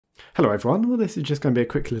Hello everyone, well this is just going to be a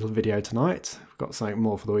quick little video tonight. We've got something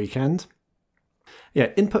more for the weekend. Yeah,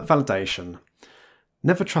 input validation.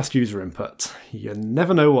 Never trust user input. You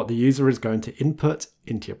never know what the user is going to input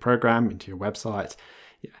into your program, into your website.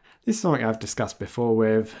 Yeah, this is something I've discussed before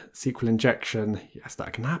with SQL injection. Yes,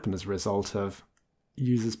 that can happen as a result of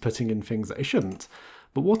users putting in things that they shouldn't.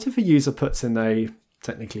 But what if a user puts in a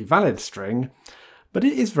technically valid string, but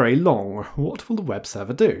it is very long? What will the web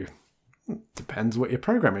server do? Depends what your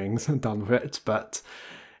programming's done with it, but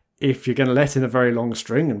if you're going to let in a very long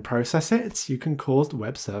string and process it, you can cause the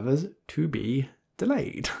web servers to be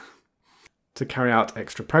delayed, to carry out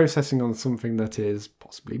extra processing on something that is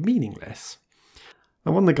possibly meaningless.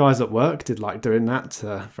 And one of the guys at work did like doing that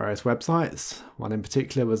to various websites. One in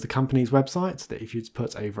particular was the company's website, that if you'd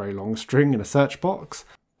put a very long string in a search box,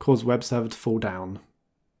 cause the web server to fall down.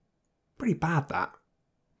 Pretty bad, that.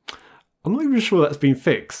 I'm not even sure that's been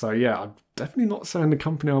fixed, so yeah, I'm definitely not saying the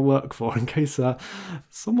company I work for in case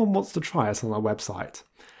someone wants to try it on our website.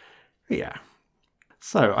 But yeah,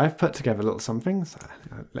 so I've put together a little something, so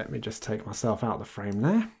let me just take myself out of the frame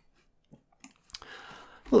there. A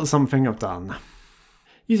little something I've done.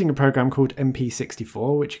 Using a program called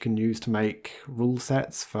MP64, which you can use to make rule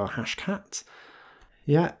sets for Hashcat.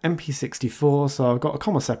 Yeah, MP64, so I've got a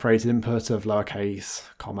comma-separated input of lowercase,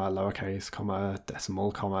 comma,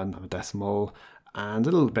 decimal, comma, another decimal, and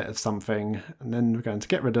a little bit of something, and then we're going to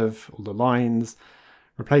get rid of all the lines,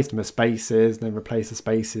 replace them with spaces, and then replace the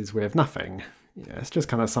spaces with nothing. Yeah, it's just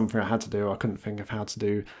kind of something I had to do. I couldn't think of how to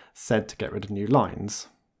do sed to get rid of new lines.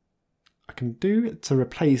 I can do it to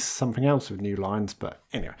replace something else with new lines, but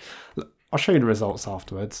anyway, look, I'll show you the results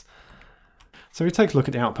afterwards. So if we take a look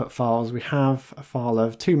at the output files, we have a file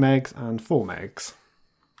of 2 megs and 4 megs.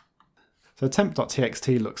 So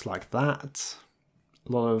temp.txt looks like that.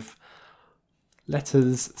 A lot of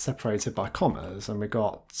letters separated by commas, and we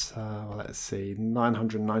got, let's see,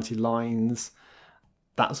 990 lines.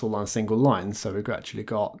 That's all on a single line, so we've actually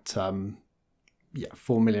got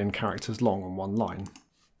 4 million characters long on one line.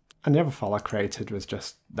 And the other file I created was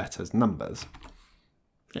just letters and numbers.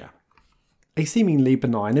 Yeah. A seemingly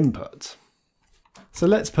benign input. So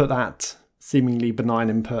let's put that seemingly benign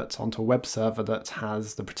input onto a web server that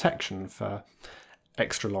has the protection for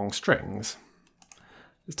extra long strings.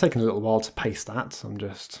 It's taken a little while to paste that, so I'm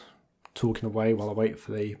just talking away while I wait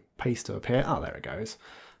for the paste to appear. Oh, there it goes.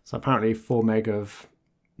 So apparently 4 meg of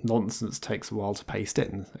nonsense takes a while to paste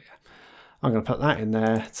in. So yeah. I'm going to put that in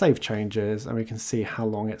there, save changes, and we can see how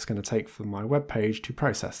long it's going to take for my web page to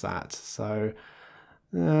process that. So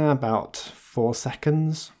about 4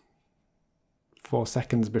 seconds. 4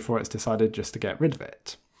 seconds before it's decided just to get rid of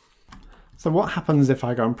it. So what happens if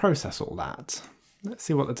I go and process all that? Let's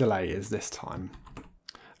see what the delay is this time.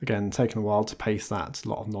 Again, taking a while to paste that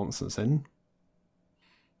lot of nonsense in.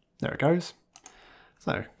 There it goes.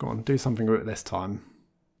 So go on, do something with it this time.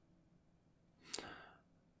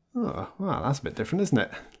 Oh, wow, that's a bit different, isn't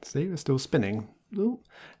it? See, we're still spinning. Ooh,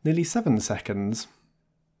 nearly 7 seconds.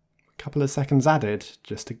 A couple of seconds added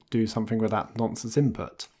just to do something with that nonsense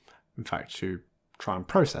input. In fact, to try and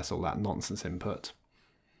process all that nonsense input.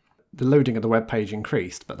 The loading of the web page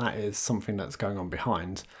increased, but that is something that's going on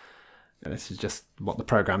behind. And this is just what the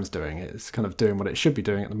program's doing. It's kind of doing what it should be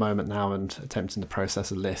doing at the moment now and attempting to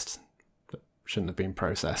process a list that shouldn't have been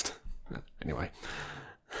processed. Anyway.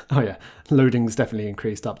 Oh yeah, loading's definitely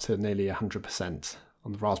increased up to nearly 100%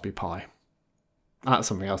 on the Raspberry Pi. That's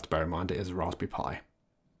something else to bear in mind, it is a Raspberry Pi.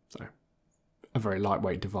 So, a very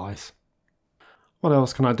lightweight device. What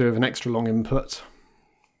else can I do with an extra long input?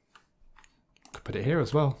 Could put it here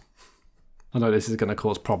as well. I know this is going to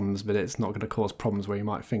cause problems, but it's not going to cause problems where you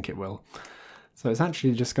might think it will. So it's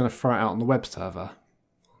actually just going to throw it out on the web server.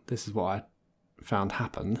 This is what I found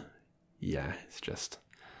happen. Yeah, it's just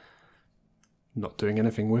not doing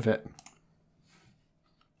anything with it.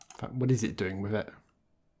 In fact, what is it doing with it?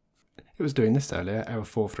 It was doing this earlier, error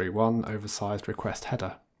 431, oversized request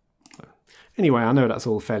header. Anyway, I know that's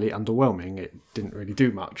all fairly underwhelming. It didn't really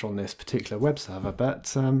do much on this particular web server,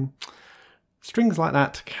 but strings like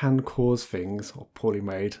that can cause things, or poorly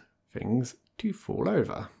made things, to fall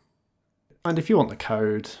over. And if you want the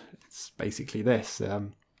code, it's basically this.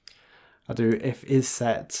 I do if is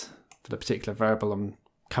set for the particular variable I'm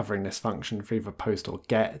covering this function for either post or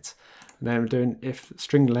get, and then I'm doing if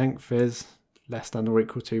string length is less than or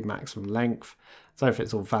equal to maximum length. So if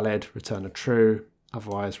it's all valid, return a true.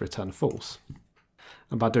 Otherwise return false.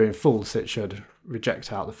 And by doing false, it should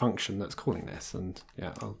reject out the function that's calling this. And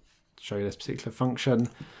yeah, I'll show you this particular function,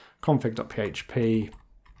 config.php.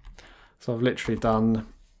 So I've literally done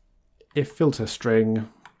if filter string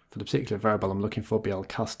for the particular variable I'm looking for, bl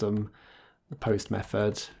custom, the post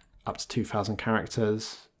method, up to 2,000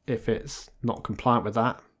 characters. If it's not compliant with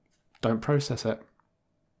that, don't process it.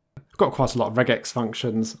 I've got quite a lot of regex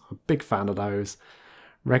functions. I'm a big fan of those.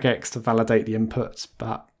 Regex to validate the input,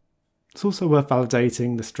 but it's also worth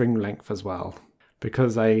validating the string length as well,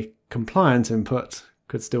 because a compliant input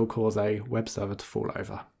could still cause a web server to fall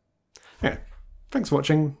over. Anyway, thanks for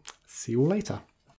watching. See you all later.